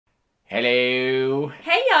Hello.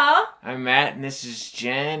 Hey y'all. I'm Matt and this is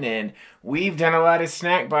Jen, and we've done a lot of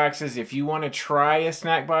snack boxes. If you want to try a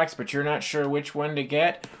snack box but you're not sure which one to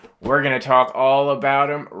get, we're going to talk all about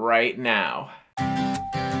them right now.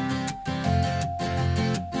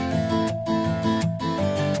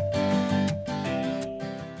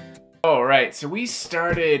 Alright, so we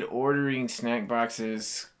started ordering snack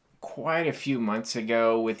boxes quite a few months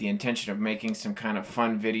ago with the intention of making some kind of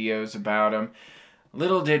fun videos about them.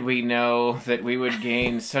 Little did we know that we would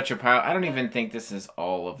gain such a pile. I don't even think this is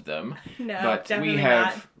all of them. No, but definitely we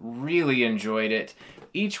have not. really enjoyed it.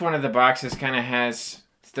 Each one of the boxes kind of has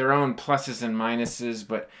their own pluses and minuses,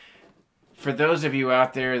 but for those of you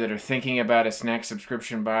out there that are thinking about a snack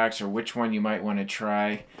subscription box or which one you might want to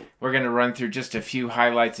try, we're going to run through just a few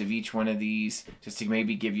highlights of each one of these just to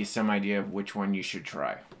maybe give you some idea of which one you should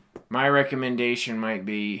try. My recommendation might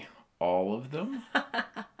be all of them.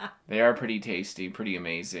 They are pretty tasty, pretty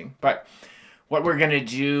amazing. But what we're going to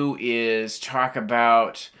do is talk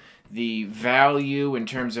about the value in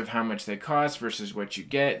terms of how much they cost versus what you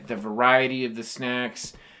get, the variety of the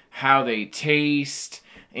snacks, how they taste,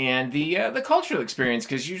 and the cultural experience,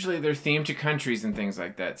 because usually they're themed to countries and things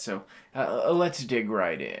like that. So let's dig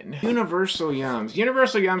right in. Universal Yums.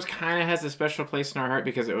 Universal Yums kind of has a special place in our heart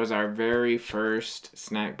because it was our very first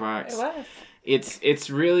snack box. It was. It's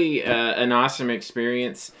really an awesome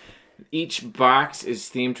experience. Each box is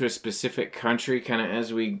themed to a specific country. Kind of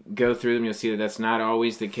as we go through them, you'll see that that's not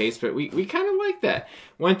always the case, but we kind of like that.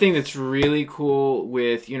 One thing that's really cool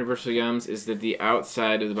with Universal Yums is that the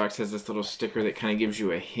outside of the box has this little sticker that kind of gives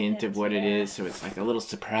you a hint of what it is, so it's like a little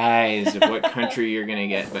surprise of what country you're going to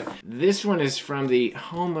get. But this one is from the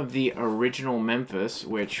home of the original Memphis,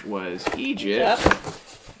 which was Egypt. Yep.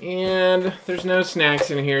 And there's no snacks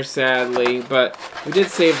in here, sadly, but we did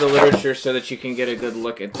save the literature so that you can get a good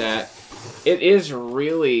look at that. It is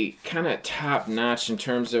really kind of top-notch in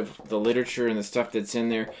terms of the literature and the stuff that's in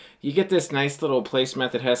there. You get this nice little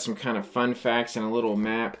placemat that has some kind of fun facts and a little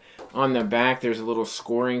map. On the back, there's a little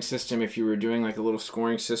scoring system if you were doing like a little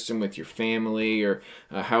scoring system with your family or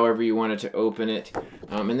however you wanted to open it.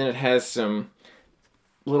 And then it has some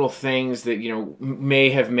little things that, you know,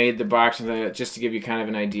 may have made the box, just to give you kind of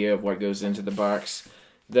an idea of what goes into the box.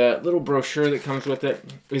 The little brochure that comes with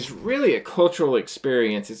it is really a cultural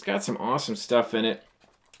experience. It's got some awesome stuff in it.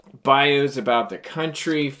 Bios about the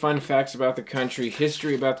country, fun facts about the country,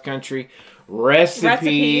 history about the country,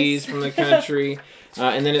 recipes from the country,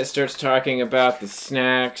 and then it starts talking about the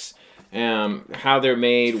snacks, how they're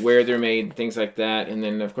made, where they're made, things like that. And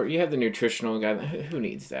then of course you have the nutritional guide. Who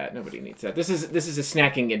needs that? Nobody needs that. This is a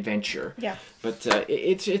snacking adventure. Yeah. But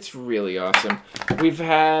it's really awesome. We've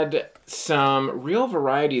had some real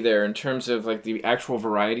variety there in terms of like the actual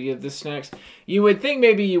variety of the snacks. You would think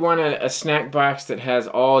maybe you want a snack box that has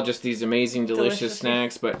all just these amazing delicious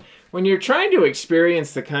snacks, but when you're trying to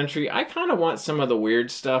experience the country, I kind of want some of the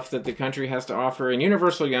weird stuff that the country has to offer, and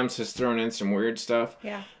Universal Yums has thrown in some weird stuff.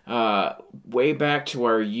 Yeah. Way back to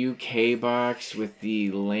our UK box with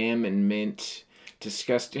the lamb and mint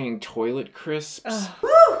disgusting toilet crisps. Woo!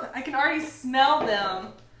 I can already smell them.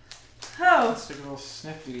 Oh. Let's take a little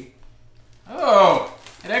sniffy. Oh,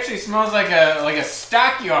 it actually smells like a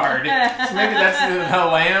stockyard. So maybe that's the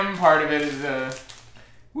lamb part of it is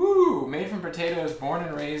woo, made from potatoes, born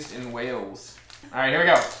and raised in Wales. All right, here we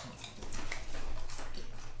go.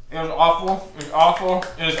 It was awful. It was awful.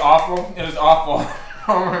 It was awful. It was awful.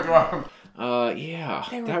 Oh my god. Yeah,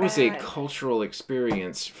 that was a cultural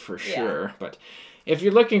experience for sure. Yeah. But if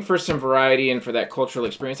you're looking for some variety and for that cultural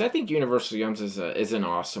experience, I think Universal Yums is an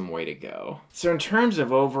awesome way to go. So in terms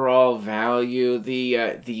of overall value,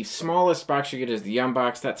 the smallest box you get is the Yum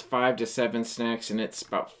box. That's 5 to 7 snacks, and it's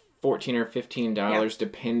about $14 or $15,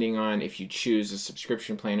 depending on if you choose a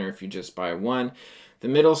subscription plan or if you just buy one. The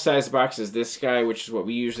middle-sized box is this guy, which is what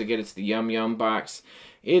we usually get. It's the Yum Yum box.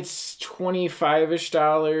 It's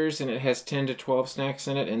 $25-ish, and it has 10 to 12 snacks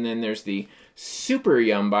in it. And then there's the Super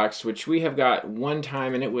Yum box, which we have got one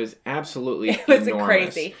time, and it was absolutely enormous. It was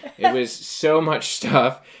crazy. It was so much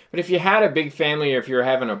stuff. But if you had a big family or if you were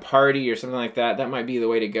having a party or something like that, that might be the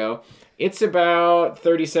way to go. It's about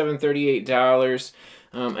 $37, $38.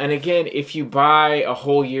 And again, if you buy a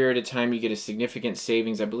whole year at a time, you get a significant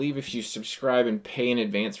savings. I believe if you subscribe and pay in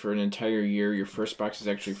advance for an entire year, your first box is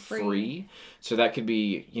actually free. So that could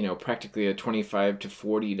be, you know, practically a $25 to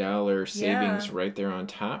 $40 savings right there on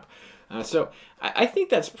top. So I think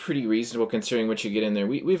that's pretty reasonable considering what you get in there.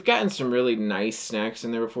 We've gotten some really nice snacks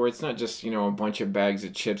in there before. It's not just, you know, a bunch of bags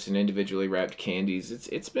of chips and individually wrapped candies.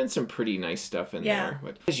 It's been some pretty nice stuff in there.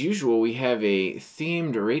 But as usual, we have a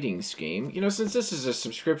themed rating scheme. You know, since this is a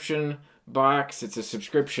subscription box. It's a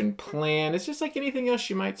subscription plan. It's just like anything else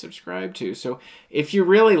you might subscribe to. So if you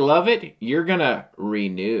really love it, you're going to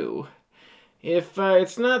renew. If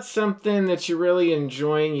it's not something that you're really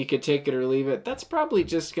enjoying, you could take it or leave it. That's probably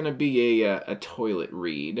just going to be a toilet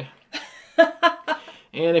read.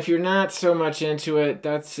 And if you're not so much into it,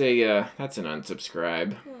 that's an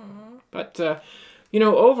unsubscribe. But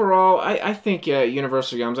overall, I think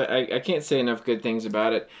Universal Yums, I can't say enough good things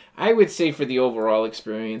about it. I would say for the overall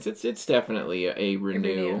experience, it's definitely a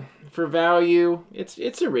renew. For value,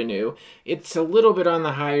 it's a renew. It's a little bit on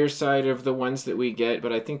the higher side of the ones that we get,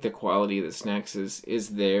 but I think the quality of the snacks is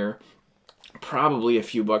there. Probably a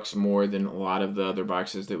few bucks more than a lot of the other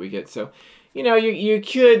boxes that we get. So, you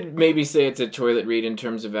could maybe say it's a toilet read in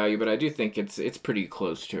terms of value, but I do think it's pretty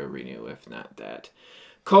close to a renew, if not that.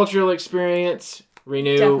 Cultural experience,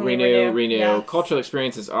 renew. Yes. Cultural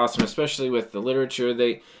experience is awesome, especially with the literature.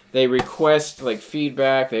 They request like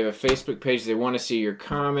feedback. They have a Facebook page. They want to see your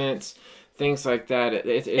comments, things like that.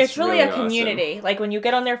 It's really a awesome. community. Like when you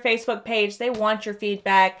get on their Facebook page, they want your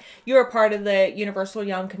feedback. You're a part of the Universal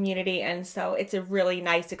Yum community, and so it's a really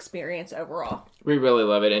nice experience overall. We really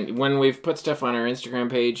love it. And when we've put stuff on our Instagram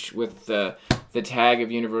page with the tag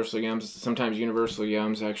of Universal Yums, sometimes Universal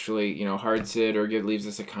Yums actually, hearts it or leaves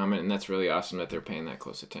us a comment, and that's really awesome that they're paying that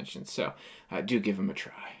close attention. So do give them a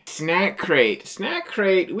try. Snack Crate. Snack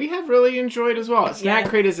Crate, we have really enjoyed as well. Snack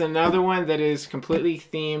Crate is another one that is completely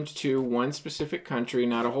themed to one specific country,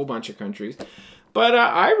 not a whole bunch of countries. But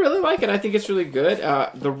I really like it. I think it's really good.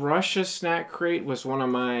 The Russia Snack Crate was one of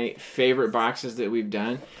my favorite boxes that we've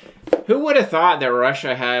done. Who would have thought that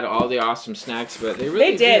Russia had all the awesome snacks? But they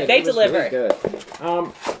really did. They delivered. Really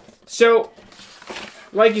good. So,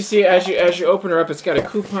 like you see, as you open her up, it's got a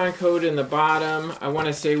coupon code in the bottom. I want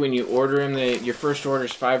to say when you order them, your first order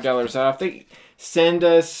is $5 off. They send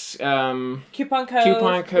us coupon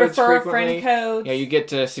codes, refer a friend codes. Yeah, you get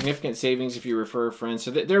significant savings if you refer a friend.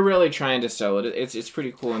 So they're really trying to sell it. It's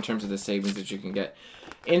pretty cool in terms of the savings that you can get.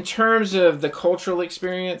 In terms of the cultural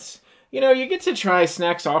experience, you get to try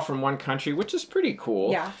snacks all from one country, which is pretty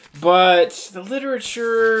cool. Yeah. But the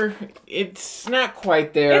literature, it's not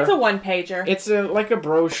quite there. It's a one-pager. It's like a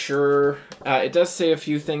brochure. It does say a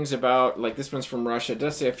few things about, like this one's from Russia. It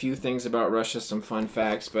does say a few things about Russia, some fun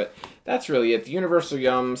facts, but that's really it. The Universal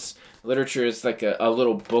Yums literature is like a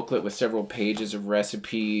little booklet with several pages of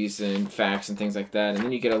recipes and facts and things like that. And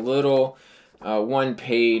then you get a little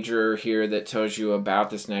one-pager here that tells you about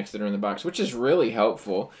the snacks that are in the box, which is really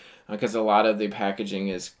helpful. Because a lot of the packaging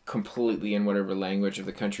is completely in whatever language of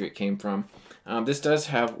the country it came from. This does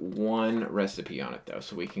have one recipe on it, though,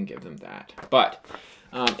 so we can give them that. But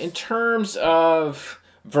in terms of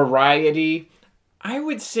variety, I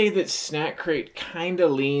would say that Snack Crate kind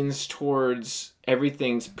of leans towards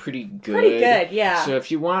everything's pretty good. Pretty good, yeah. So if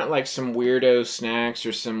you want like some weirdo snacks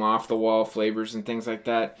or some off-the-wall flavors and things like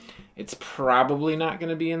that, it's probably not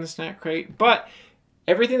going to be in the Snack Crate. But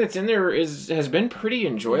everything that's in there has been pretty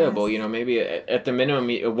enjoyable. Yes. Maybe at the minimum,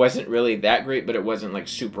 it wasn't really that great, but it wasn't like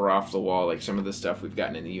super off the wall like some of the stuff we've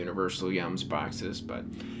gotten in the Universal Yums boxes. But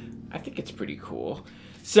I think it's pretty cool.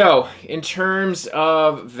 So, in terms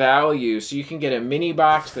of value, so you can get a mini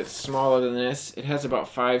box that's smaller than this. It has about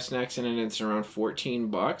 5 snacks in it, and it's around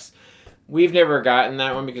 $14. We've never gotten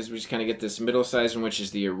that one because we just kind of get this middle-sized one, which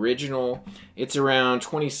is the original. It's around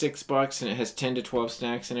 $26, and it has 10 to 12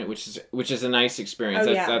 snacks in it, which is a nice experience.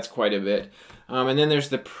 That's quite a bit. And then there's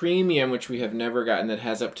the premium, which we have never gotten, that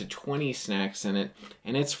has up to 20 snacks in it,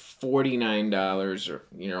 and it's $49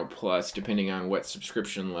 or plus, depending on what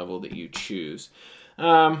subscription level that you choose.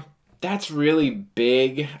 That's really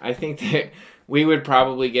big. I think that we would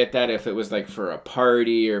probably get that if it was like for a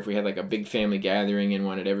party or if we had like a big family gathering and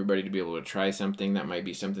wanted everybody to be able to try something. That might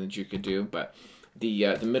be something that you could do. But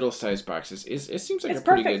the middle-sized boxes it seems like a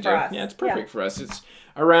pretty good deal. Yeah, it's perfect for us. It's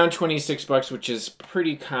around $26, which is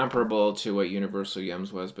pretty comparable to what Universal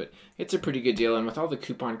Yums was, but it's a pretty good deal. And with all the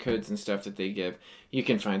coupon codes and stuff that they give, you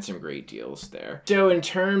can find some great deals there. So in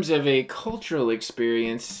terms of a cultural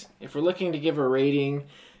experience, if we're looking to give a rating,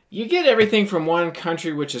 you get everything from one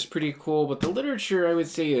country, which is pretty cool, but the literature, I would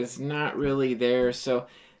say, is not really there. So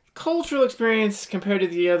cultural experience compared to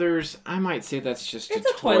the others, I might say that's just a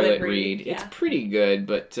toilet read. Yeah. It's pretty good,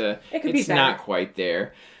 but it's be not quite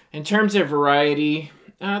there. In terms of variety,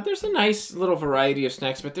 there's a nice little variety of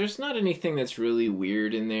snacks, but there's not anything that's really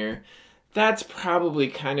weird in there. That's probably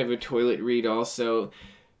kind of a toilet read also.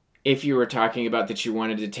 If you were talking about that you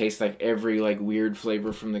wanted to taste like every like weird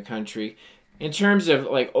flavor from the country. In terms of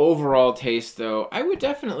like overall taste, though, I would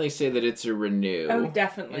definitely say that it's a renew. Oh,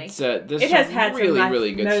 definitely. It has had really, some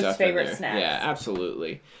really good most stuff favorite in there. snacks. Yeah,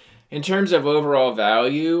 absolutely. In terms of overall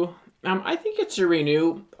value, I think it's a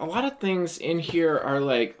renew. A lot of things in here are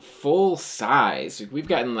like full size. Like, we've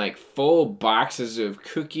gotten like full boxes of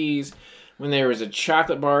cookies. When there was a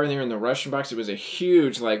chocolate bar in there in the Russian box, it was a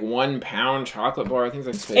huge, like, 1 pound chocolate bar. Things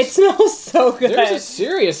like this. It smells so good. There's a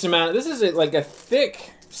serious amount. This is like a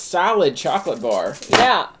thick, solid chocolate bar.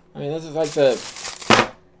 Yeah. I mean, this is like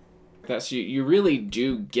you really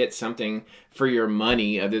do get something for your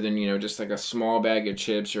money other than, just like a small bag of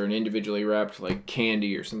chips or an individually wrapped like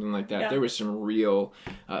candy or something like that. Yeah. There was some real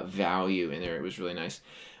value in there. It was really nice.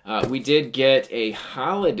 We did get a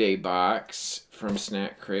holiday box from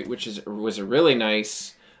Snack Crate, which was a really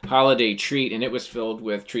nice holiday treat, and it was filled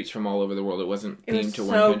with treats from all over the world. It wasn't themed to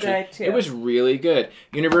one country. Good too. It was really good.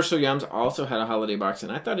 Universal Yums also had a holiday box,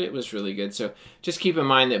 and I thought it was really good. So just keep in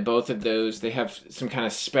mind that both of those, they have some kind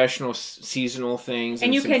of special seasonal things.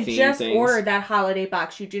 And you some can theme just things. order that holiday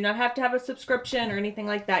box. You do not have to have a subscription or anything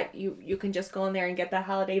like that. You can just go in there and get that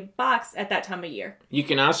holiday box at that time of year. You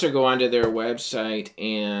can also go onto their website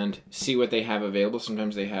and see what they have available.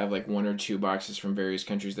 Sometimes they have like 1 or 2 boxes from various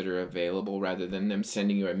countries that are available rather than them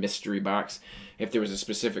sending you a mystery box. If there was a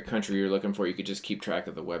specific country you're looking for, you could just keep track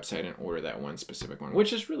of the website and order that one specific one,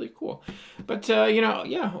 which is really cool. But,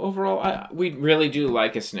 overall, we really do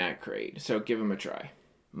like a Snack Crate, so give them a try.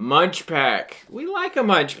 Munch Pack. We like a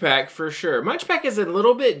Munch Pack for sure. Munch Pack is a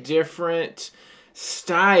little bit different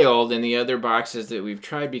style than the other boxes that we've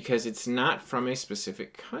tried because it's not from a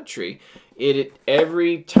specific country.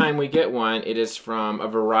 Every time we get one, it is from a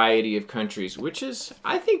variety of countries, which is,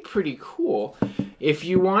 I think, pretty cool. If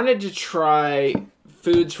you wanted to try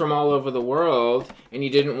foods from all over the world and you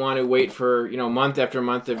didn't want to wait for, month after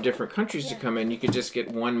month of different countries to come in, you could just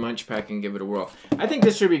get one Munch Pack and give it a whirl. I think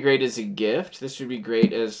this would be great as a gift. This would be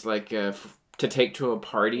great as like to take to a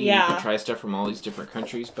party. Yeah. You can try stuff from all these different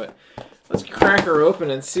countries, but let's crack her open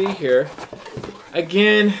and see here.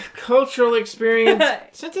 Again, cultural experience.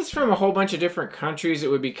 Since it's from a whole bunch of different countries,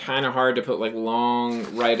 it would be kind of hard to put like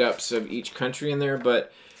long write-ups of each country in there,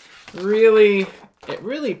 but really, it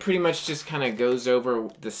really pretty much just kind of goes over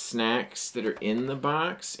the snacks that are in the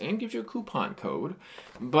box and gives you a coupon code,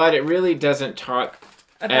 but it really doesn't talk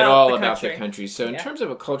at all about the country. So in terms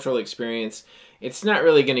of a cultural experience, it's not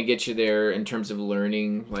really going to get you there in terms of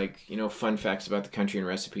learning, like, fun facts about the country and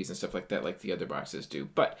recipes and stuff like that, like the other boxes do.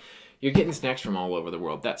 But you're getting snacks from all over the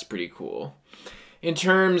world. That's pretty cool. In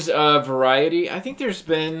terms of variety, I think there's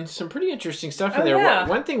been some pretty interesting stuff in there. Yeah.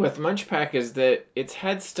 One thing with Munch Pack is that it's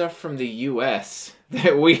had stuff from the U.S.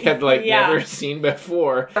 that we had, never seen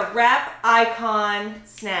before. Wrap Icon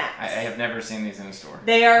snacks. I have never seen these in a store.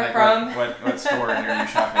 They are from... What store are you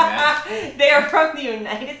shopping at? They are from the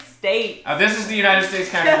United States. This is the United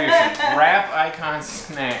States contribution. Wrap Icon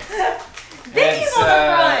snacks. Dickies on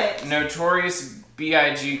the front. Notorious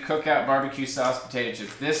B.I.G. Cookout Barbecue Sauce Potato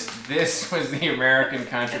Chips. This was the American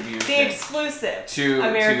contribution. The exclusive to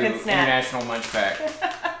American snack. International Munch Pack.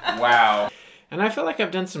 Wow. And I feel like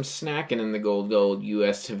I've done some snacking in the gold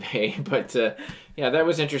U.S. of A. But, that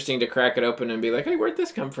was interesting to crack it open and be like, hey, where'd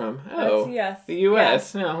this come from? Oh, the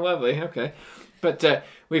U.S. Yeah. Oh, lovely. Okay. But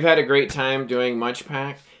we've had a great time doing Munch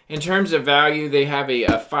Pack. In terms of value, they have a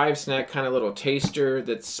 5-snack kind of little taster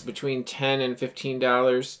that's between $10 and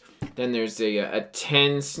 $15. Then there's a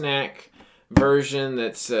 10-snack version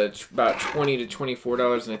that's about $20 to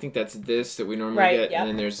 $24, and I think that's this that we normally get. Yep. And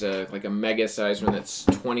then there's a mega size one that's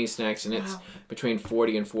 20 snacks, and it's between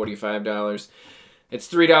 $40 and $45. It's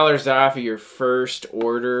 $3 off of your first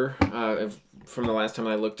order from the last time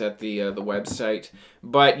I looked at the website.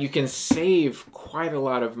 But you can save quite a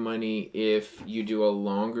lot of money if you do a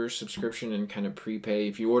longer subscription and kind of prepay.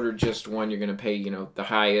 If you order just one, you're going to pay the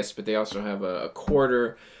highest, but they also have a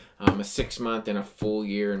quarter, a 6-month, and a full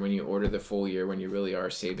year. And when you order the full year, when you really are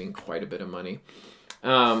saving quite a bit of money.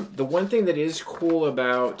 The one thing that is cool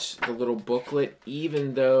about the little booklet,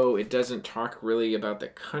 even though it doesn't talk really about the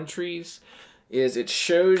countries, is it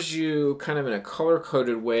shows you kind of in a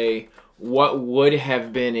color-coded way what would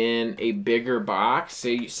have been in a bigger box.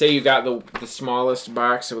 Say you got the smallest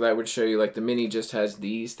box, so that would show you like the mini just has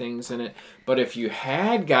these things in it. But if you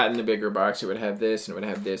had gotten the bigger box, it would have this and it would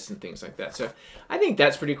have this and things like that. So I think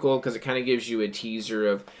that's pretty cool because it kind of gives you a teaser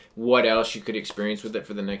of what else you could experience with it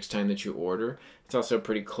for the next time that you order. It's also a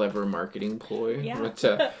pretty clever marketing ploy. Yeah.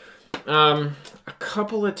 But, a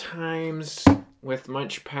couple of times with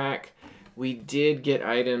Munch Pack, we did get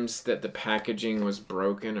items that the packaging was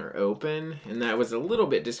broken or open, and that was a little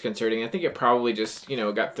bit disconcerting. I think it probably just,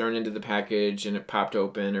 got thrown into the package and it popped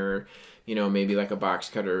open, or, maybe like a box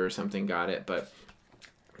cutter or something got it, but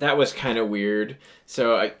that was kind of weird.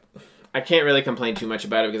 So I can't really complain too much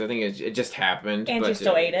about it because I think it just happened. And but, you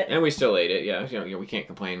still ate it. And we still ate it, yeah. We can't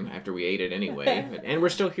complain after we ate it anyway. And we're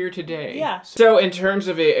still here today. Yeah. So in terms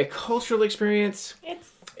of a cultural experience,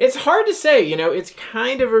 it's hard to say. It's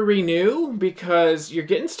kind of a renew because you're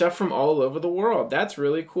getting stuff from all over the world. That's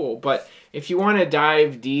really cool. But if you want to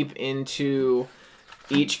dive deep into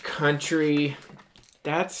each country,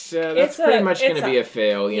 that's pretty much going to be a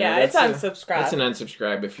fail. It's unsubscribe. That's an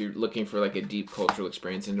unsubscribe if you're looking for like a deep cultural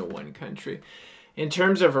experience into one country. In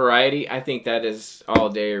terms of variety, I think that is all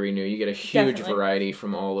day a renew. You get a huge variety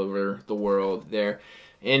from all over the world there.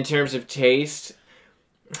 In terms of taste,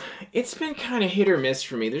 it's been kind of hit or miss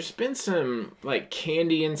for me. There's been some like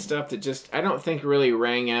candy and stuff that just I don't think really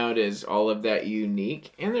rang out as all of that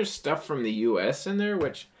unique. And there's stuff from the U.S. in there,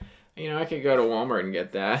 which I could go to Walmart and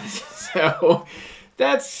get that. So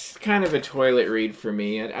that's kind of a toilet read for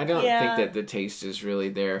me. I don't think that the taste is really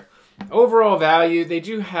there. Overall value, they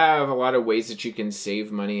do have a lot of ways that you can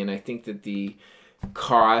save money, and I think that the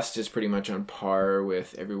cost is pretty much on par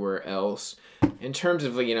with everywhere else. In terms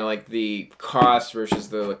of like the cost versus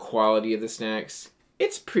the quality of the snacks,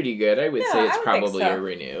 it's pretty good. I would say it's probably a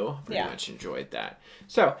renew. Pretty much enjoyed that.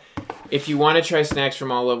 So, if you want to try snacks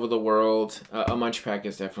from all over the world, a Munch Pack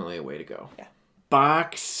is definitely a way to go. Yeah.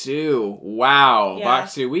 Baksu. Wow. Yeah.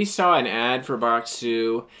 Baksu. We saw an ad for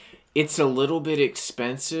Baksu. It's a little bit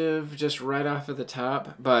expensive just right off of the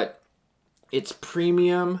top, but it's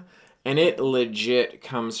premium. And it legit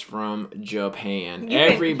comes from Japan.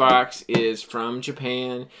 Every box is from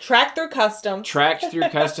Japan. Tracked through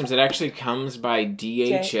customs. It actually comes by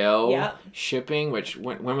DHL shipping, which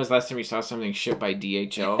when was the last time you saw something shipped by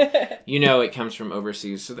DHL? It comes from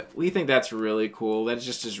overseas. So we think that's really cool. That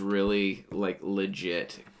just is really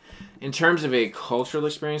legit. In terms of a cultural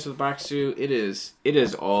experience with Baksu, it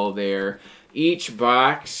is all there. Each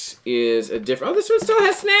box is a different... Oh, this one still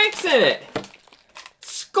has snacks in it!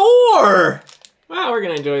 Score! Wow, we're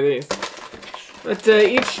gonna enjoy these. But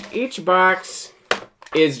each box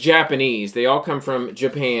is Japanese. They all come from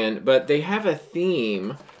Japan, but they have a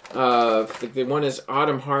theme of one is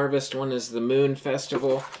Autumn Harvest, one is the Moon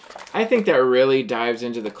Festival. I think that really dives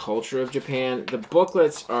into the culture of Japan. The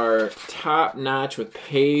booklets are top notch with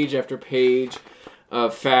page after page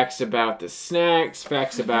of facts about the snacks,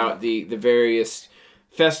 facts about the various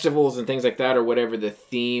festivals and things like that, or whatever the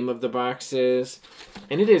theme of the box is.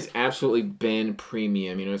 And it has absolutely been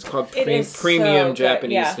premium. It's called premium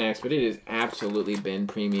Japanese snacks, but it has absolutely been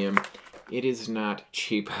premium. It is not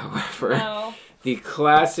cheap, however. No. The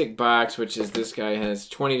classic box, which is this guy, has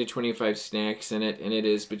 20 to 25 snacks in it, and it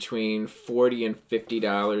is between $40 and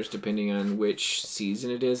 $50 depending on which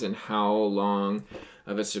season it is and how long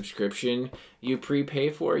of a subscription you prepay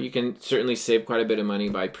for. You can certainly save quite a bit of money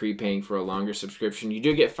by prepaying for a longer subscription. You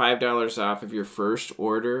do get $5 off of your first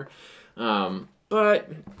order, but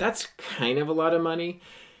that's kind of a lot of money.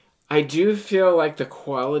 I do feel like the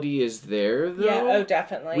quality is there, though. Yeah, oh,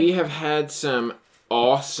 definitely. We have had some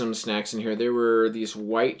awesome snacks in here. There were these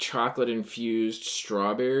white chocolate infused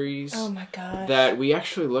strawberries. Oh my gosh. That we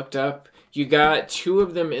actually looked up. You got 2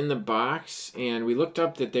 of them in the box, and we looked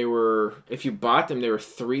up that they were, if you bought them, they were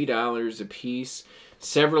 $3 a piece.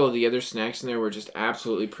 Several of the other snacks in there were just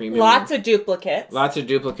absolutely premium. Lots of duplicates.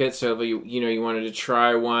 So if you wanted to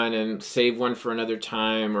try one and save one for another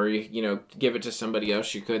time, or give it to somebody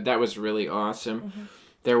else, you could. That was really awesome. Mm-hmm.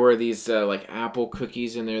 There were these apple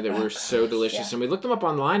cookies in there that were so delicious. And we looked them up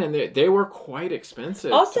online, and they were quite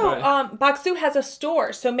expensive. Also, Baksu has a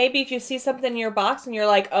store. So maybe if you see something in your box and you're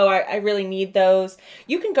like, oh, I really need those,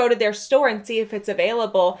 you can go to their store and see if it's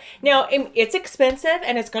available. Now, it's expensive,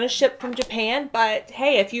 and it's going to ship from Japan. But,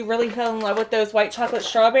 hey, if you really fell in love with those white chocolate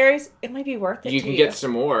strawberries, it might be worth it. You can get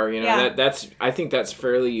some more. I think that's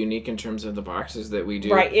fairly unique in terms of the boxes that we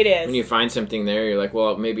do. Right, it is. When you find something there, you're like,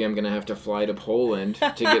 well, maybe I'm going to have to fly to Poland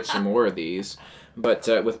to get some more of these. But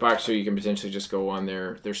with Baksu, you can potentially just go on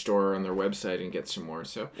their store or on their website and get some more.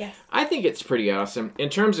 So yes. I think it's pretty awesome. In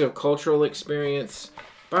terms of cultural experience,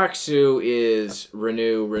 Baksu is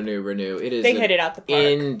renew. It is they hit it out the park.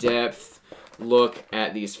 In-depth look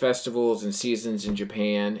at these festivals and seasons in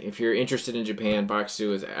Japan. If you're interested in Japan,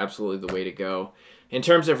 Baksu is absolutely the way to go. In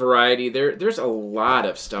terms of variety, there's a lot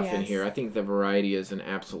of stuff in here. I think the variety is an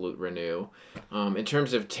absolute renew. In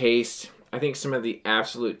terms of taste, I think some of the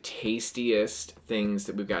absolute tastiest things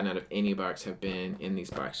that we've gotten out of any box have been in these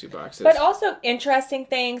Baksu boxes. But also interesting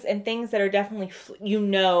things and things that are definitely,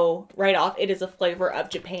 right off, it is a flavor of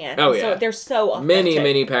Japan. Oh, yeah. So they're so authentic.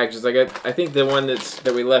 Many packages. Like I think the one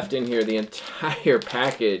that we left in here, the entire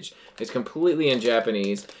package is completely in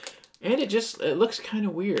Japanese. And it looks kind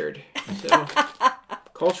of weird. So,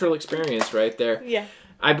 cultural experience right there. Yeah.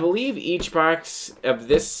 I believe each box of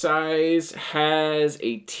this size has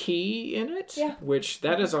a tea in it, Yeah. which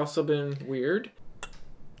that has also been weird.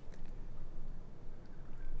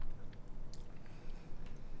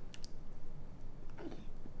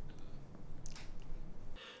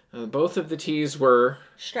 Both of the teas were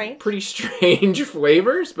Strange. pretty strange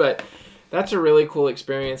flavors, but that's a really cool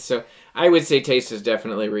experience. So I would say taste is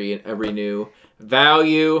definitely a renew.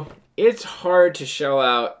 Value, it's hard to shell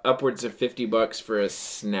out upwards of $50 for a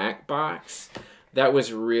snack box. That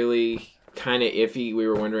was really kind of iffy. We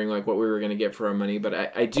were wondering like what we were going to get for our money,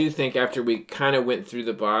 but I do think after we kind of went through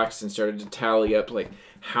the box and started to tally up like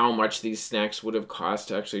how much these snacks would have cost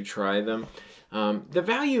to actually try them, the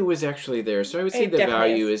value was actually there. So I would say the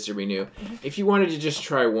value is to renew. If you wanted to just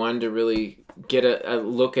try one to really get a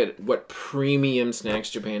look at what premium snacks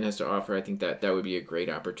Japan has to offer, I think that would be a great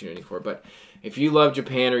opportunity for. But if you love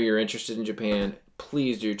Japan or you're interested in Japan,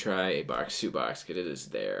 please do try a Bokksu box because it is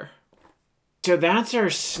there. So that's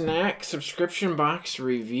our snack subscription box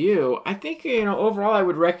review. I think, overall I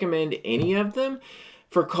would recommend any of them.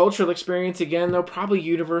 For cultural experience, again, though, probably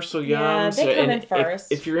Universal Yums. Yeah, they come in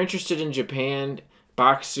first. If you're interested in Japan,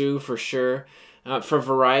 Bokksu for sure. For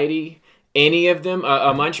variety, any of them.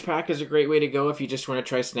 A Munch Pack is a great way to go if you just want to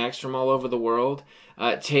try snacks from all over the world.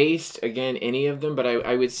 Taste, again, any of them. But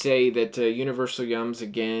I would say that Universal Yums,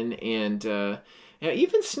 again, and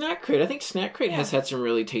even Snack Crate. I think Snack Crate has had some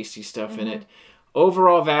really tasty stuff in it.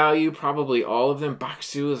 Overall value, probably all of them.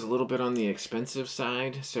 Bokksu is a little bit on the expensive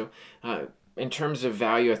side. So in terms of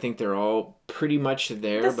value, I think they're all pretty much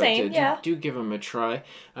there. Do give them a try.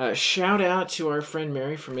 Shout out to our friend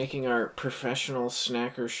Mary for making our professional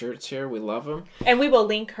snacker shirts here. We love them. And we will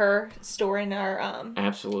link her store in our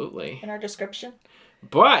absolutely in our description.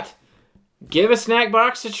 But give a snack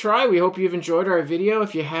box a try. We hope you've enjoyed our video.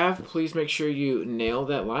 If you have, please make sure you nail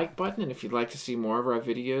that like button. And if you'd like to see more of our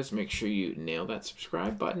videos, make sure you nail that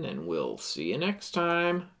subscribe button. And we'll see you next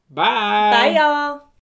time. Bye. Bye, y'all.